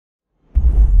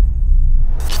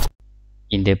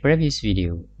In the previous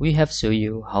video, we have shown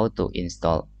you how to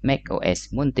install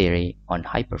macOS Monterey on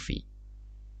Hyper-V.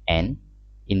 And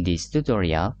in this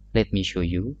tutorial, let me show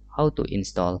you how to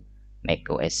install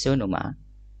macOS Sonoma,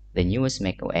 the newest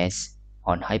macOS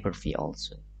on Hyper-V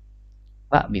also.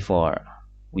 But before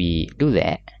we do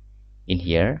that, in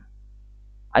here,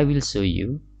 I will show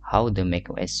you how the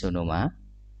macOS Sonoma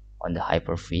on the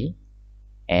Hyper-V,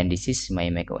 and this is my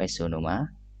macOS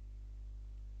Sonoma.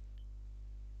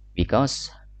 Because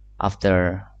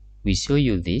after we show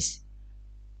you this,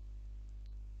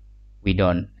 we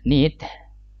don't need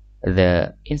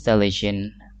the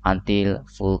installation until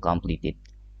full completed,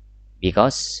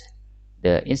 because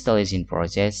the installation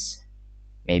process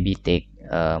maybe take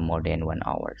more than 1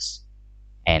 hours.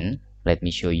 And let me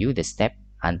show you the step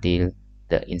until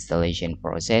the installation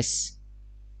process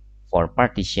for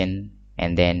partition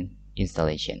and then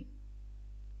installation.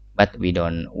 But we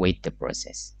don't wait the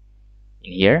process.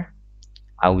 In here,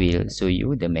 I will show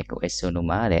you the macOS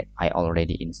Sonoma that I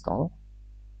already installed.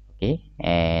 Okay,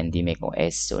 and the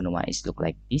macOS Sonoma is look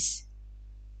like this.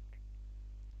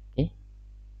 Okay,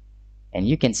 and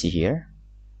you can see here,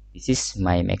 this is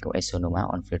my macOS Sonoma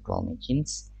on virtual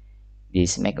machines.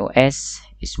 This macOS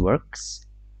works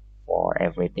for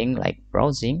everything like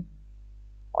browsing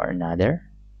or another.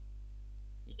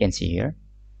 You can see here,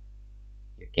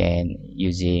 you can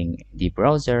using the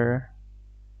browser,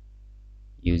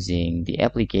 using the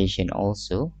application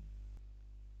also.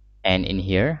 And in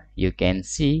here, you can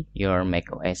see your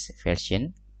macOS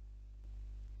version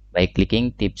by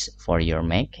clicking tips for your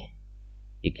Mac.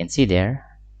 You can see there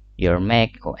your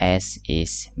Mac OS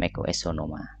is macOS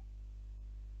Sonoma.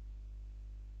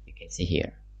 You can see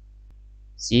here.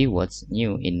 See what's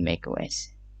new in macOS.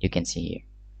 You can see here.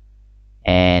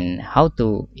 And how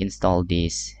to install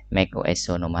this macOS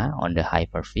Sonoma on the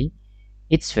Hyper-V.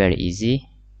 It's very easy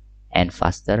and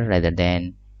faster rather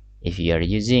than if you are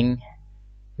using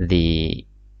the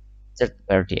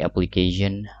third-party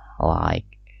application like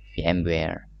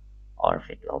VMware or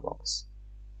VirtualBox.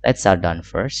 Let's start done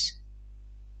first.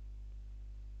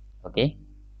 Okay,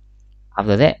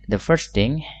 after that, the first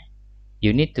thing,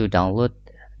 you need to download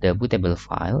the bootable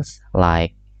files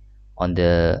like on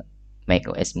the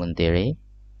macOS Monterey.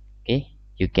 Okay,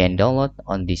 you can download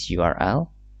on this URL.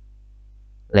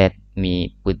 Let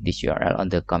me put this URL on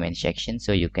the comment section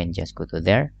so you can just go to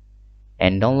there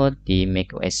and download the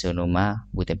macOS Sonoma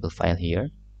bootable file here,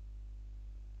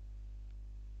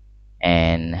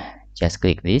 and just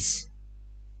click this.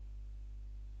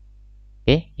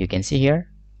 Okay, you can see here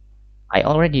I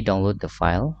already download the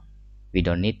file. We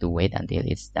don't need to wait until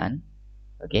it's done.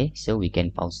 Okay, so we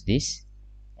can pause this,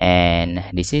 and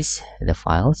this is the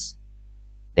files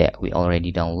that we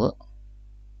already download.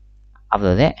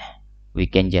 After that, we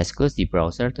can just close the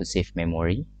browser to save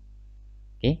memory.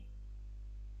 Okay,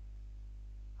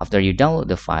 after you download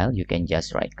the file, you can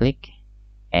just right click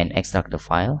and extract the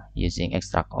file using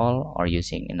extract all or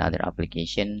using another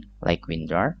application like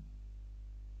WinRAR.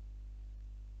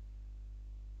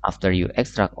 After you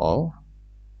extract all,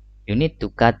 you need to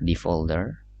cut the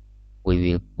folder.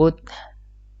 We will put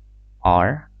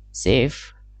or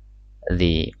save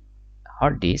the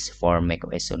hard disk for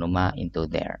macOS Sonoma into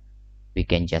there. We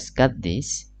can just cut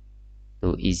this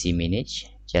to easy manage.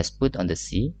 Just put on the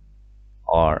C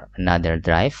or another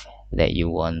drive that you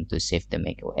want to save the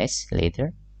macOS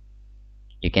later.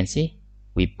 You can see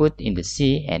we put in the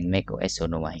C and macOS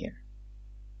Sonoma here.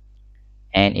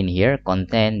 And in here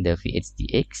contain the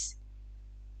VHDX.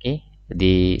 Okay,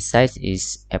 the size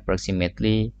is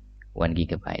approximately 1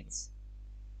 GB.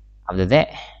 After that,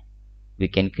 we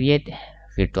can create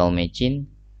virtual machine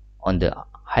on the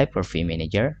Hyper-V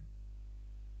manager.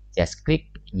 Just click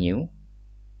new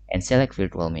and select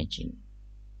virtual machine.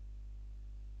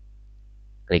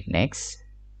 Click next.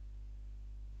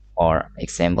 For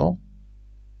example,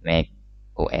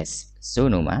 macOS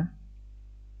Sonoma.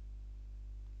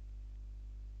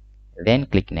 Then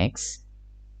click next.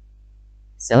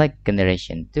 Select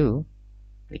generation 2.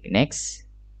 Click next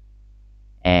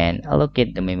and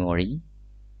allocate the memory.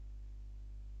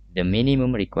 The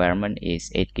minimum requirement is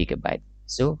 8 GB,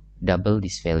 so double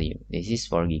this value. This is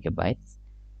 4 GB.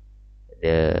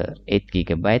 The 8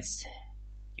 GB,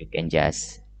 you can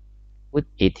just put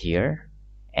it here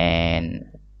and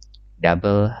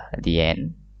double the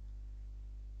n,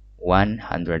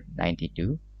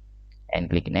 192, and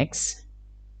click next.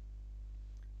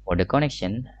 For the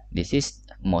connection, this is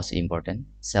most important.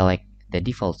 Select the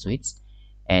default switch,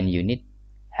 and you need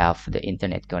have the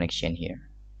internet connection here.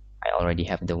 I already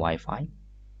have the Wi-Fi.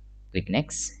 Click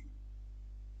next,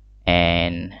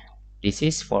 and this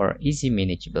is for easy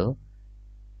manageable.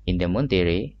 In the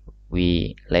Monterey,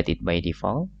 we let it by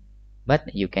default,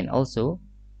 but you can also,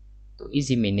 to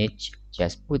easy manage,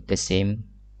 just put the same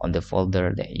on the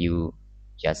folder that you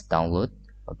just download.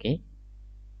 Okay,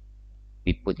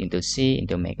 we put into C,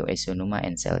 into macOS Sonoma,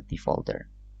 and select the folder.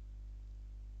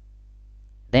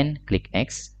 Then click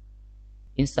next.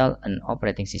 Install an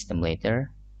operating system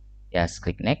later. Just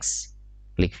click next,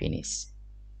 click finish.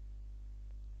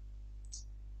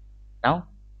 Now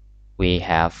we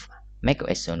have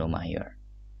macOS Sonoma here.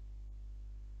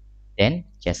 Then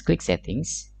just click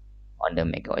settings on the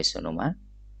macOS Sonoma.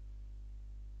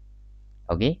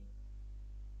 Okay,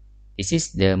 this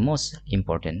is the most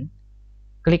important.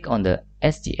 Click on the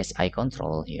SGSI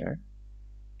control here,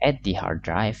 add the hard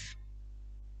drive,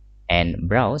 and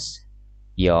browse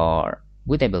your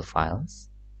bootable files.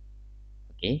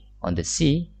 Okay, on the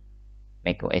C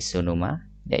macOS Sonoma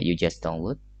that you just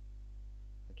download.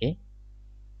 Okay,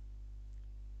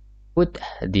 put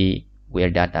the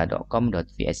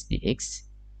weirdata.com.vsdx,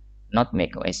 not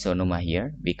macOS Sonoma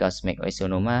here, because macOS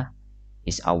Sonoma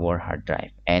is our hard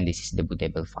drive and this is the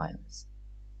bootable files.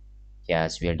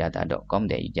 Just weirdata.com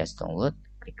that you just download,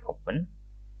 click open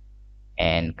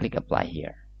and click apply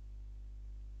here.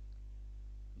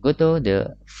 Go to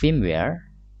the firmware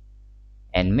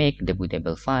and make the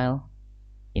bootable file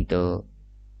into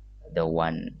the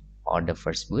one or the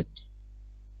first boot,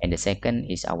 and the second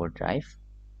is our drive.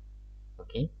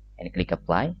 Okay, and click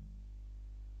apply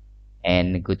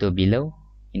and go to below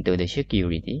into the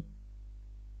security.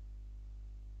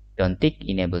 Don't tick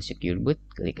enable secure boot,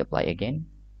 click apply again.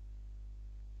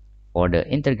 For the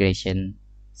integration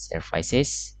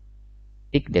services,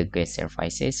 tick the get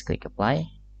services, click apply,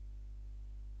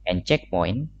 and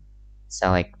checkpoint,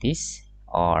 select this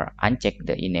or uncheck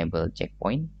the enable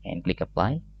checkpoint and click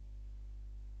apply.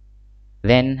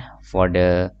 Then for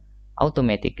the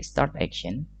automatic start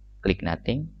action, click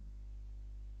nothing,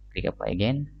 click apply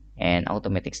again, and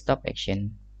automatic stop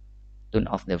action, turn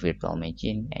off the virtual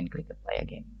machine and click apply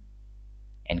again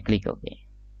and click OK.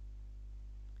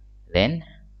 Then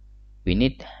we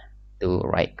need to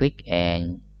right click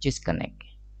and choose connect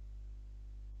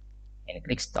and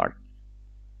click start.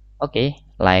 Okay,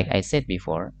 like I said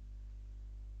before,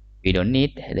 we don't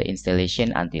need the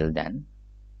installation until done.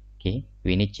 Okay,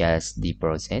 we need just the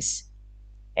process,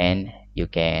 and you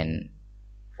can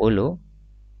follow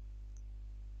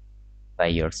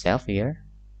by yourself here.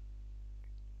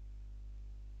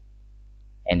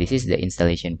 And this is the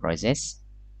installation process.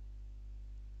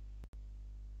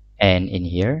 And in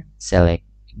here, select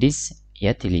this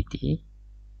utility.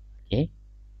 Okay,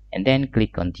 and then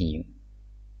click continue.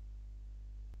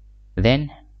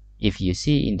 Then if you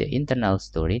see in the internal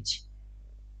storage,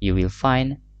 you will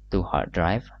find two hard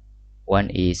drive. One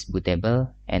is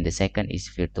bootable and the second is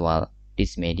virtual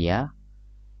disk media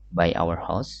by our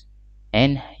host.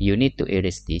 And you need to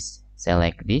erase this.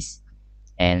 Select this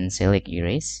and select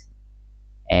erase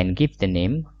and give the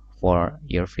name for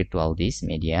your virtual disk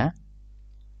media.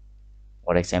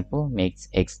 For example, make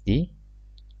XD,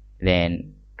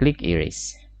 then click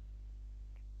erase.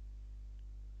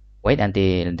 Wait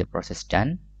until the process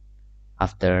done.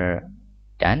 After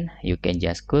done, you can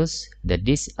just close the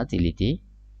disk utility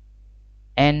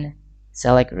and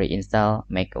select reinstall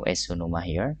macOS Sonoma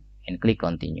here and click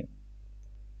continue.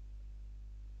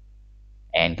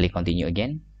 And click continue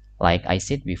again. Like I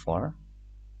said before,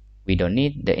 we don't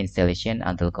need the installation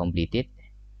until completed,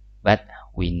 but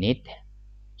we need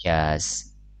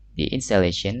just the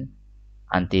installation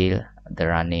until the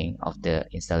running of the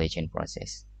installation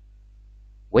process.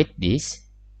 Wait this,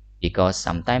 because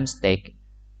sometimes take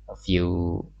a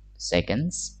few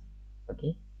seconds.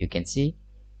 Okay, you can see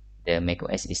the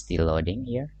macOS is still loading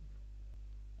here,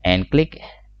 and click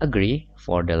agree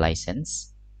for the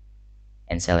license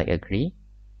and select agree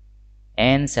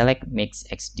and select mix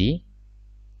XD.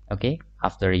 Okay,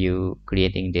 after you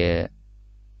creating the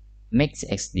mix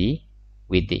XD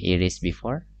with the erase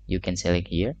before, you can select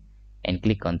here and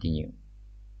click continue,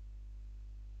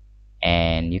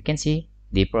 and you can see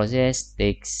the process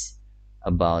takes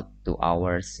about 2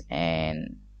 hours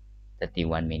and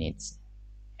 31 minutes,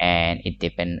 and it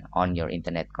depends on your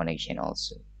internet connection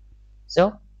also.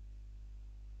 So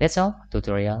that's all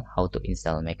tutorial how to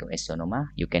install macOS Sonoma.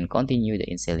 You can continue the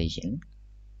installation,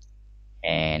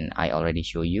 and I already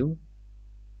show you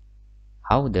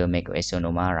how the macOS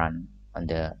Sonoma run on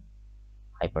the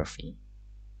Hyper-V.